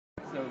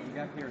So we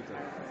got here is an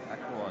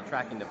actual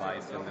tracking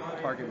device, and the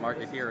target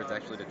market here is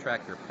actually to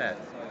track your pet.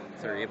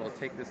 So you're able to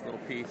take this little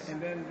piece,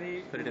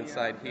 put it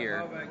inside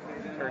here,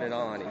 turn it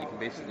on, and you can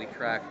basically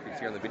track, you can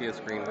see on the video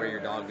screen, where your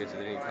dog is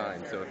at any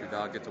time. So if your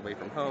dog gets away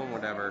from home,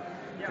 whatever,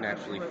 you can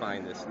actually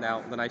find this.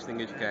 Now, the nice thing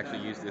is you can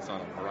actually use this on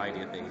a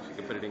variety of things. You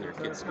can put it in your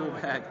kid's school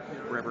bag,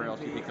 wherever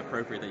else you think is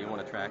appropriate that you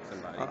want to track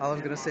somebody. I was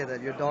going to say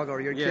that, your dog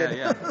or your kid,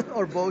 Yeah.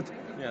 or both.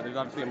 Yeah, there's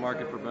obviously a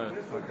market for both.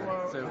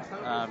 Okay. So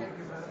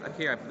up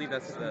here, I believe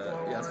that's the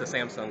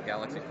Samsung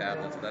Galaxy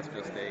tablet. So that's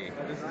just a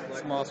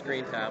small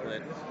screen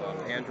tablet,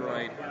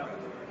 Android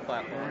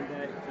platform.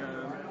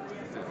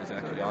 It's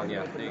actually on.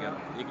 Yeah, there you go.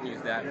 You can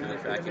use that for the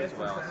tracking as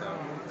well. So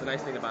the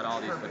nice thing about all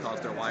these,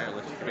 because they're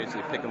wireless, you can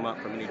basically pick them up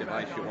from any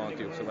device you want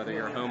to. So whether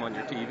you're home on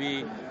your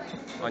TV,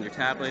 on your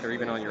tablet, or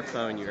even on your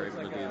phone, you're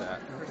able to do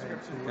that.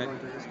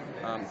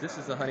 Okay. This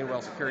is a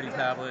Honeywell security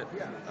tablet.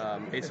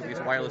 Basically, it's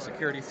a wireless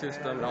security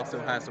system. It also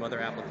has some other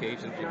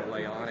applications you can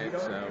lay on it.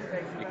 So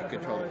you can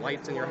control the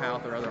lights in your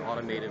house or other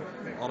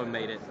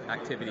automated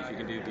activities you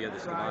can do via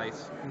this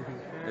device.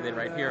 And then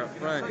right here up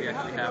front, we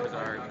actually have is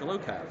our glow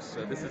caps.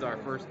 So this is our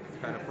first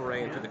kind of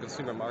foray into the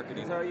consumer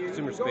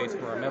space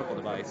for our medical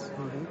device.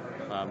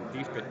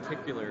 These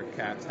particular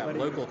caps have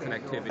local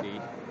connectivity,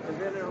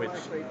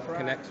 which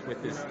connects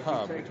with this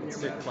hub, which will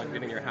sit plugged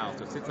in your house.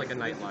 So it sits like a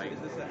nightlight.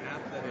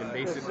 And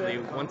basically,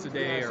 once a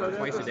day or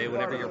twice a day,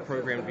 whenever you're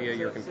programmed via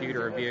your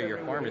computer or via your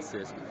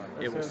pharmacist,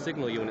 it will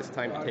signal you when it's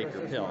time to take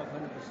your pill.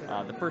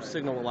 The first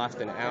signal will last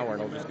an hour,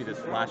 and it'll just be this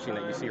flashing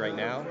that you see right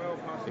now.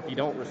 If you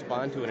don't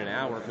respond to it in an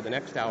hour, for the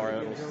next hour,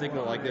 it'll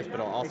signal like this, but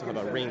it'll also have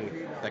a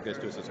ring that goes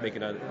to it, so it's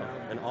making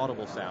an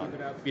audible sound.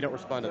 If you don't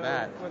respond to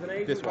that,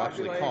 this will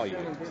actually call you.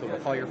 So it'll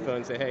call your phone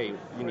and say, hey,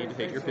 you need to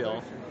take your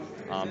pill.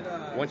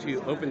 Once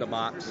you open the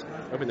box,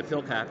 open the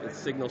pill cap, it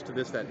signals to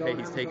this that, hey,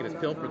 he's taking his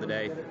pill for the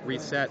day,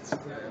 resets,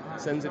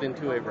 sends it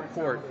into a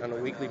report on a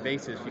weekly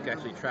basis. You can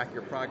actually track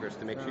your progress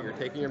to make sure you're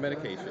taking your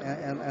medication.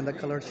 And the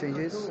color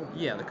changes?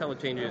 Yeah, the color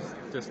changes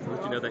just to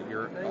let you know that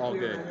you're all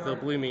good. The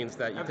blue means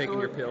that you've taken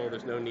your pill,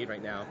 there's no need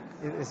right now.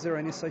 Is there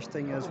any such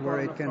thing as where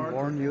it can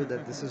warn you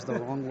that this is the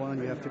wrong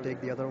one, you have to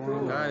take the other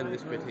one? Not in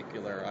this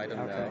particular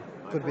item, no.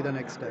 Could be the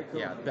next step.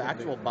 Yeah, the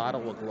actual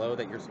bottle will glow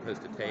that you're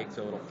supposed to take,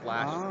 so it'll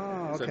flash.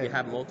 Okay. So if you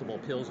have multiple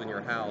pills in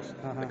your house,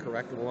 the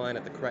correct one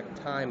at the correct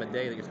time of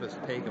day that you're supposed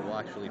to take, it will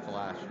actually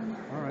flash.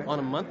 All right. On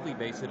a monthly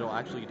basis, it'll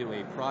actually do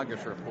a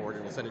progress report.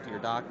 It will send it to your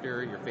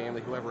doctor, your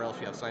family, whoever else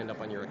you have signed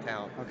up on your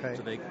account. Okay.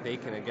 So they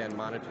can, again,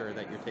 monitor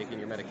that you're taking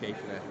your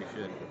medication as you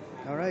should.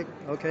 All right.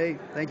 Okay.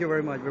 Thank you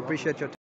very much. We appreciate your time.